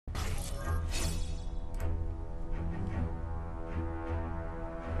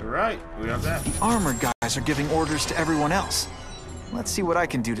right, we have that. The armored guys are giving orders to everyone else. Let's see what I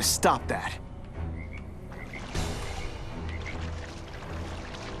can do to stop that.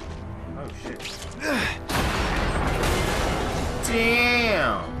 Oh, shit.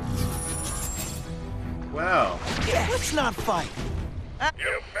 Damn! Well. Let's not fight.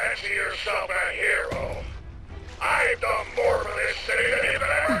 You fancy yourself a hero? I've done more for this city than you could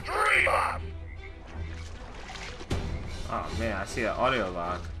ever dream of! Oh man, I see an audio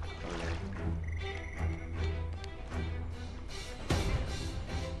log over there.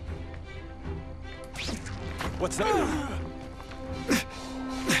 What's that?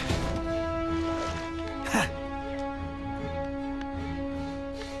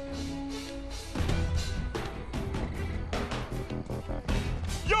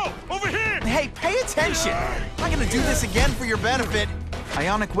 Yo, over here! Hey, pay attention! I'm not gonna do this again for your benefit.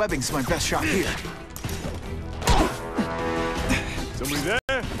 Ionic webbing's my best shot here. Somebody there?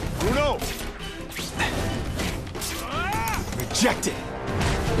 Bruno! Rejected.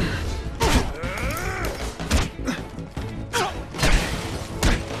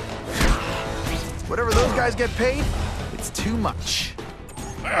 Whatever those guys get paid, it's too much.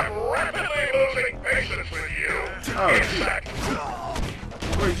 I'm rapidly losing patience with you. Oh, Insect.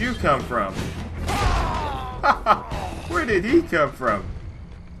 Where'd you come from? Where did he come from?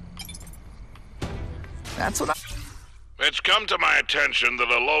 That's what I... It's come to my attention that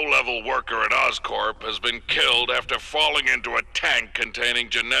a low-level worker at Oscorp has been killed after falling into a tank containing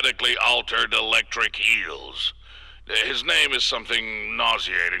genetically altered electric eels. His name is something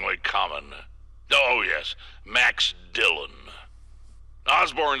nauseatingly common. Oh yes, Max Dillon.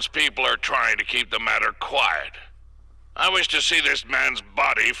 Osborn's people are trying to keep the matter quiet. I wish to see this man's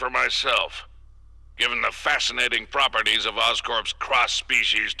body for myself. Given the fascinating properties of Oscorp's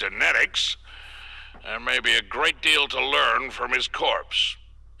cross-species genetics, there may be a great deal to learn from his corpse.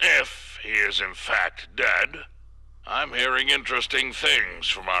 If he is in fact dead, I'm hearing interesting things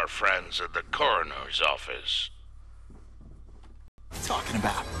from our friends at the coroner's office. What are you talking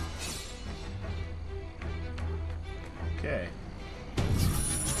about? Okay.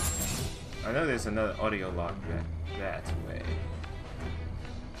 I know there's another audio log that way.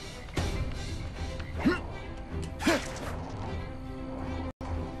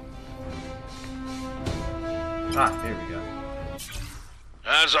 Ah, there we go.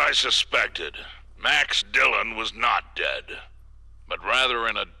 As I suspected, Max Dillon was not dead, but rather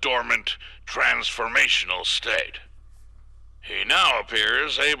in a dormant, transformational state. He now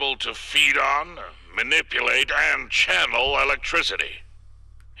appears able to feed on, manipulate, and channel electricity.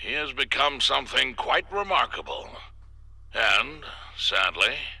 He has become something quite remarkable, and,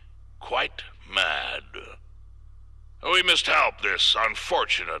 sadly, quite mad. We must help this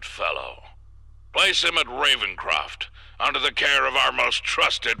unfortunate fellow. Place him at Ravencroft, under the care of our most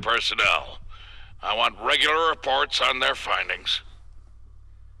trusted personnel. I want regular reports on their findings.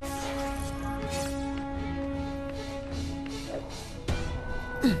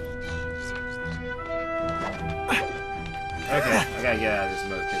 Okay, I gotta get out of this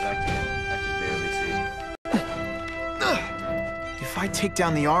mode because I can barely see. If I take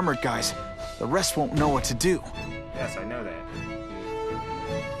down the armored guys, the rest won't know what to do. Yes, I know that.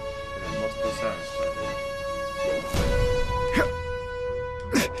 Said that multiple times, but...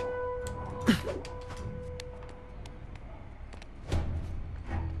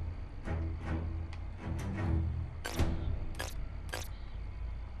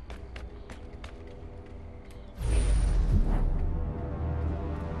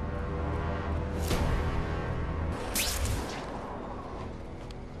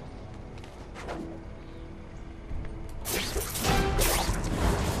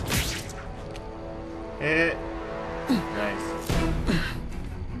 Hit. Nice.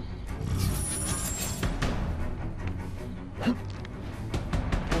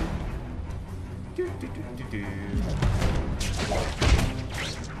 Do, do, do, do, do.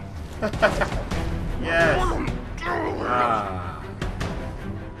 Yes. Ah.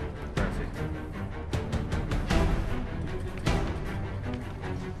 Perfect.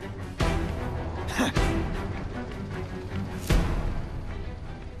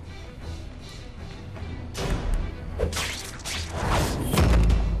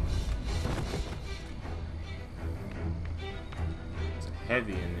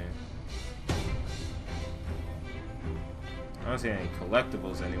 Heavy in there. I don't see any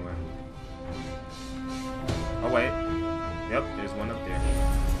collectibles anywhere. Oh wait. Yep, there's one up there.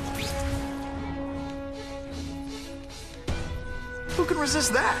 Who can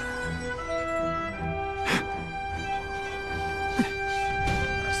resist that?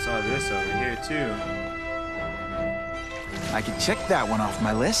 I saw this over here too. I can check that one off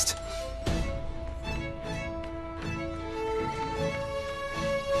my list.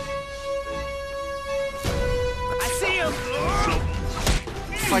 I see him!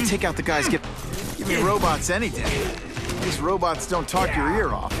 If I take out the guys, give me robots any day. These robots don't talk your ear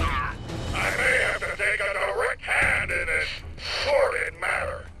off. I may have to take a direct hand in this sordid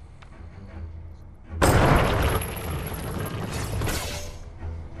matter.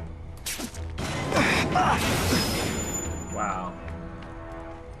 Wow.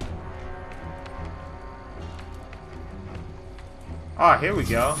 Oh, here we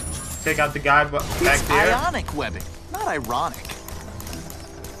go. Take out the guy back It's there. ionic webbing, not ironic.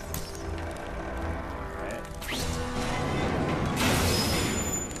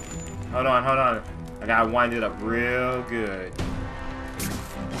 Hold on, hold on. I gotta wind it up real good.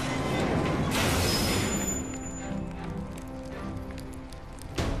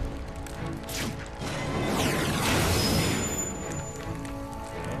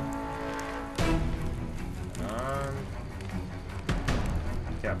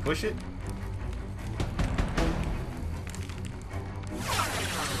 Can I push it?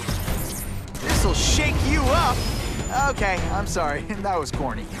 This'll shake you up. Okay, I'm sorry. That was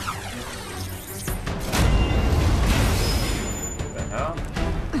corny. What the hell?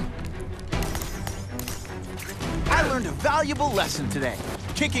 I learned a valuable lesson today.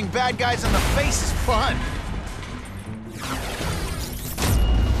 Kicking bad guys in the face is fun.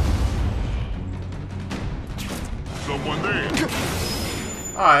 Someone there.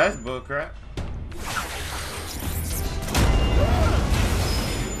 Oh, that's bullcrap.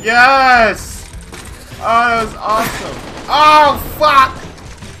 Yes! Oh, that was awesome. Oh, fuck!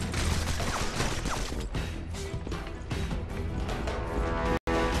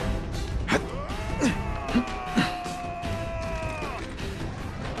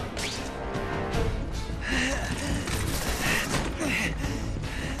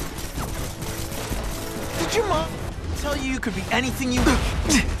 Did your mom tell you could be anything you...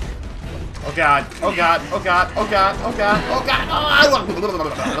 Oh god, oh god, oh god, oh god, oh god, oh god, oh!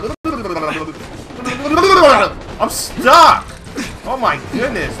 I'm stuck! Oh my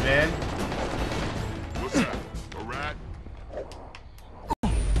goodness, man. What's that? A rat?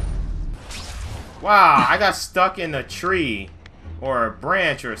 Wow, I got stuck in a tree or a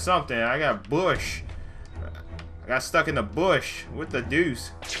branch or something. I got a bush. I got stuck in the bush with the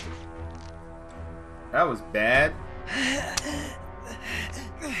deuce. That was bad.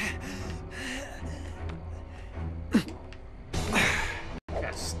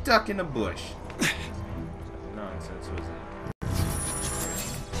 Got stuck in the bush. What nonsense was that?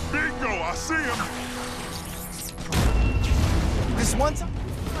 Bingo, I see him. This one time,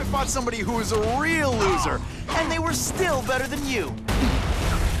 I fought somebody who was a real loser, and they were still better than you.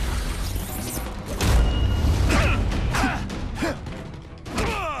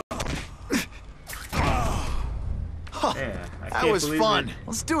 Yeah, That was fun.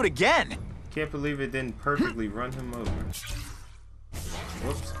 Let's do it again. Can't believe it didn't perfectly run him over.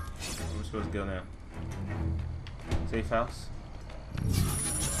 Whoops. Where we supposed to go now? Safe house?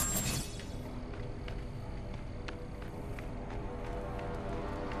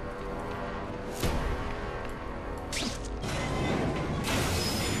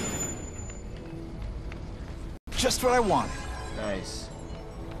 Just what I wanted. Nice.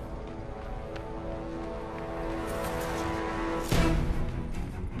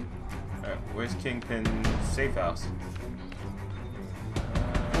 Alright, where's Kingpin's safe house?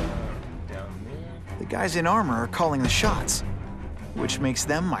 Down there. The guys in armor are calling the shots, which makes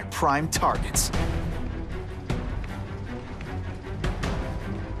them my prime targets.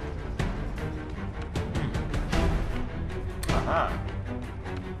 Aha.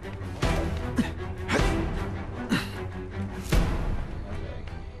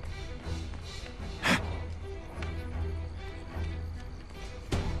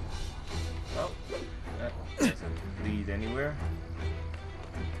 Oh, that doesn't lead anywhere.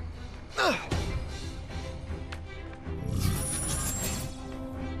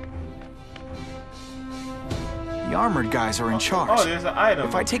 The armored guys are in charge. Oh, there's an item.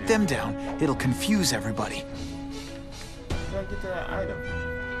 If I take them down, it'll confuse everybody. Gotta get to that item.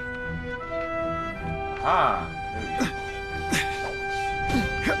 Ah, there we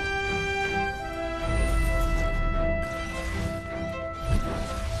go.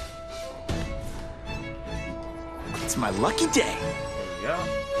 It's my lucky day. There we go.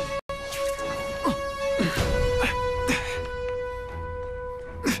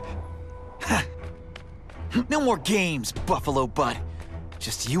 No more games, Buffalo Bud.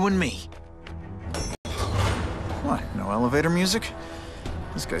 Just you and me. What, no elevator music?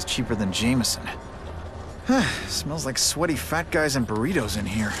 This guy's cheaper than Jameson. Smells like sweaty fat guys and burritos in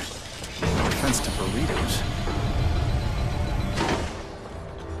here. No offense to burritos.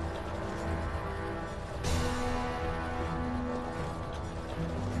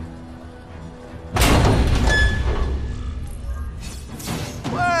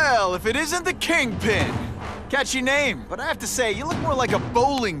 Well, if it isn't the Kingpin. Catchy name, but I have to say, you look more like a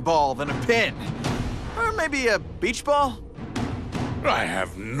bowling ball than a pin. Or maybe a beach ball? I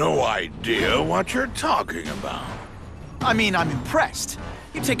have no idea what you're talking about. I mean, I'm impressed.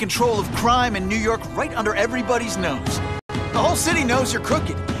 You take control of crime in New York right under everybody's nose. The whole city knows you're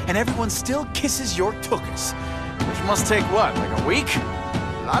crooked, and everyone still kisses your tuchus. Which must take what, like a week?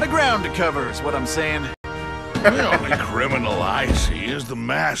 A lot of ground to cover is what I'm saying. The only criminal I see is the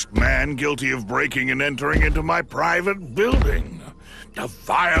masked man guilty of breaking and entering into my private building. A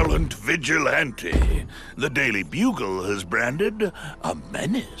violent vigilante. The Daily Bugle has branded a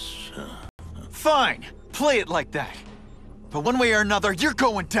menace. Fine, play it like that. But one way or another, you're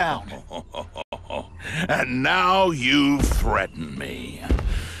going down. And now you've threatened me.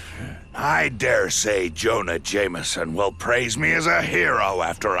 I dare say Jonah Jameson will praise me as a hero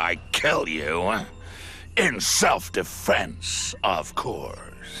after I kill you. In self-defense, of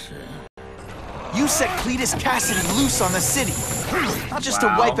course. You set Cletus Cassidy loose on the city. Not just to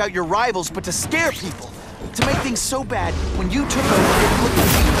wipe out your rivals, but to scare people. To make things so bad, when you took over, it looked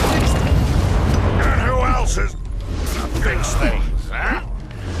like you fixed it. And who else is fix things, huh?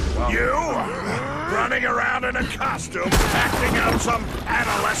 You? Running around in a costume, acting out some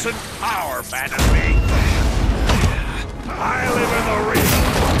adolescent power fantasy. I live in the real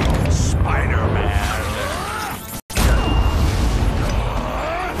world, Spider-Man.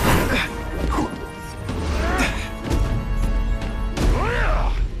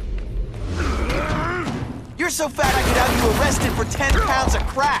 You're so fat I could have you arrested for 10 pounds of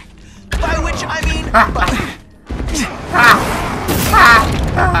crack. By which I mean...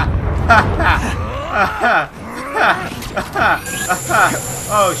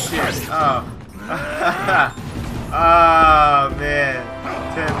 Oh shit. Oh. Oh man.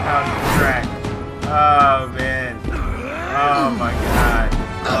 10 pounds of crack. Oh man. Oh my god.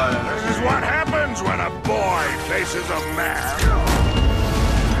 Oh, This is what happens when a boy faces a man.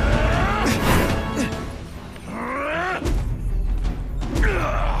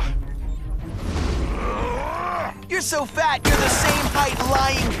 You're so fat, you're the same height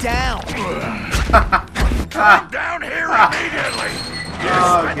lying down. Come down here immediately.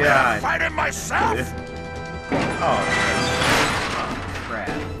 Oh god. Fighting myself. Oh crap.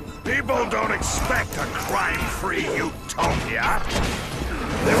 People don't expect a crime-free utopia.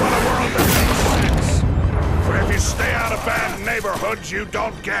 They want a world that makes sense. For if you stay out of bad neighborhoods, you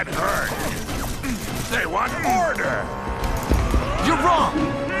don't get hurt. They want order. You're wrong.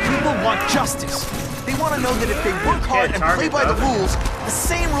 People want justice. They want to know that if they work hard and play by the rules, the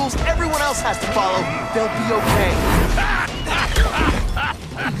same rules everyone else has to follow, they'll be okay.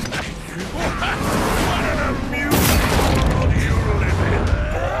 What an amusing world you live in,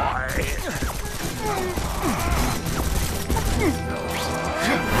 boy.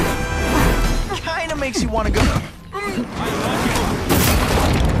 Kinda makes you want to go...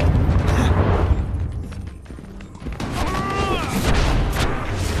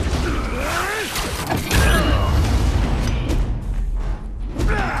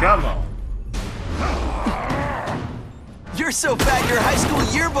 Come on. You're so fat your high school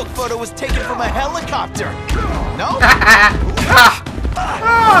yearbook photo was taken from a helicopter. No?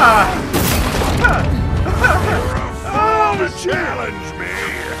 To challenge me.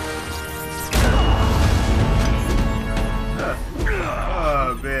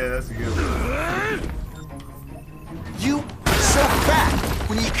 Oh man, that's a good one. You so fat.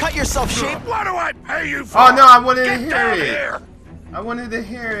 When you cut yourself shape... What do I pay you for? Oh no, I wanted to Get hear down it. Here. I wanted to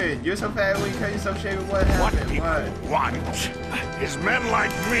hear it. You're so fat when you cut yourself shaving. What What happened? people What? want is men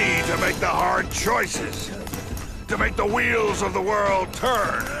like me to make the hard choices. To make the wheels of the world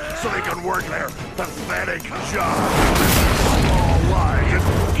turn so they can work their pathetic job. Small life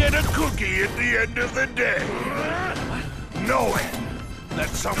and get a cookie at the end of the day. Knowing that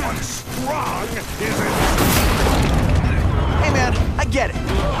someone strong isn't... Hey man, I get it.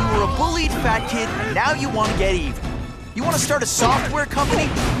 You were a bullied fat kid, and now you want to get even. You want to start a software company?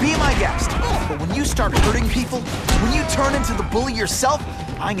 Be my guest. But when you start hurting people, when you turn into the bully yourself,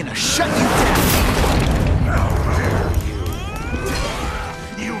 I'm gonna shut you down. How dare you?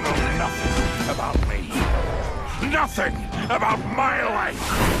 You know nothing about me. Nothing about my life.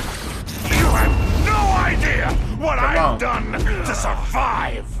 You have no idea what I've done to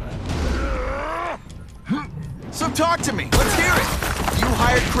survive. So talk to me. Let's hear it. You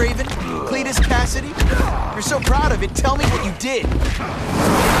hired Craven? Cletus Cassidy? You're so proud of it, tell me what you did.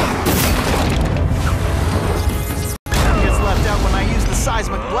 Gets left out when I use the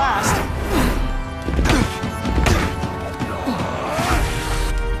seismic blast.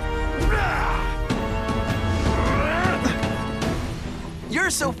 You're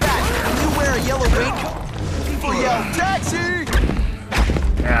so fat, you wear a yellow raincoat. People yell, taxi!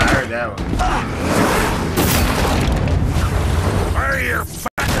 Yeah, I heard that one. Where are you,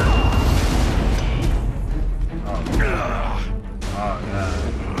 fat? Oh,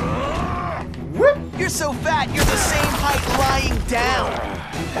 God. Whoop! You're so fat, you're the same height lying down.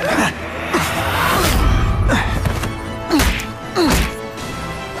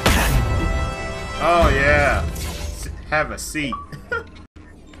 Oh, yeah. Have a seat.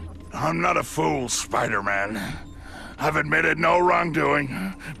 I'm not a fool, Spider-Man. I've admitted no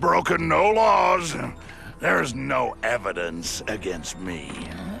wrongdoing, broken no laws. There's no evidence against me.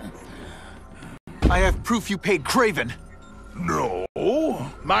 I have proof you paid Craven. No,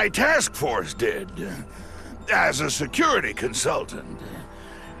 my task force did. As a security consultant.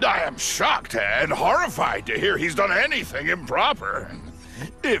 I am shocked and horrified to hear he's done anything improper.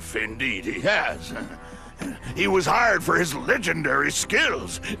 If indeed he has. He was hired for his legendary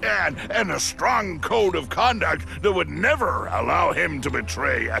skills and a strong code of conduct that would never allow him to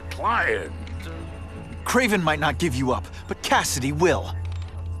betray a client. Craven might not give you up, but Cassidy will.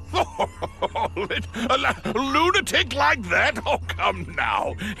 A lunatic like that? Oh, come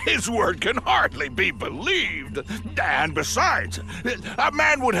now. His word can hardly be believed. And besides, a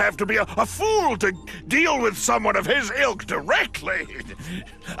man would have to be a fool to deal with someone of his ilk directly.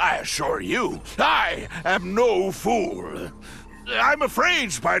 I assure you, I am no fool. I'm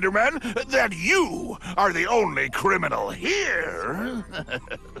afraid, Spider-Man, that you are the only criminal here.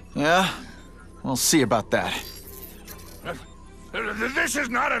 Yeah? We'll see about that. This is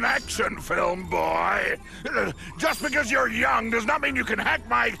not an action film, boy. Just because you're young does not mean you can hack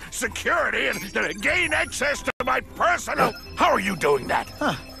my security and gain access to my personal... How are you doing that?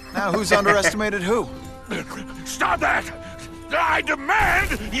 Huh. Now who's underestimated who? Stop that! I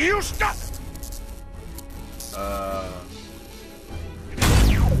demand you stop!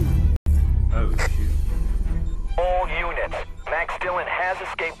 Oh, shoot. All units. Max Dillon has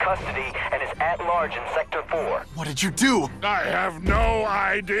escaped custody and is at large in Sector 4. What did you do? I have no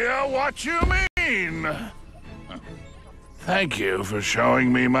idea what you mean. Thank you for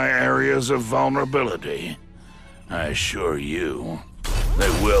showing me my areas of vulnerability. I assure you, they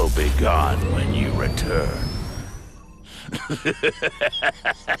will be gone when you return.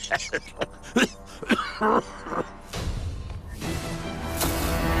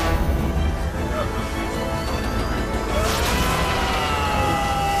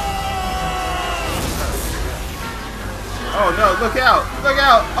 Oh no, look out! Look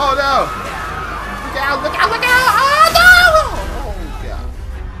out! Oh no! Look out! Look out! Look out! Oh no! Oh god.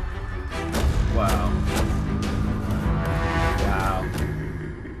 Wow.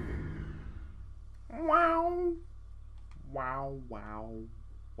 Wow. Wow. Wow.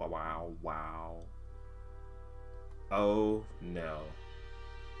 Wow. Wow. Wow. Oh no.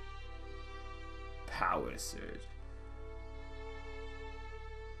 Power surge.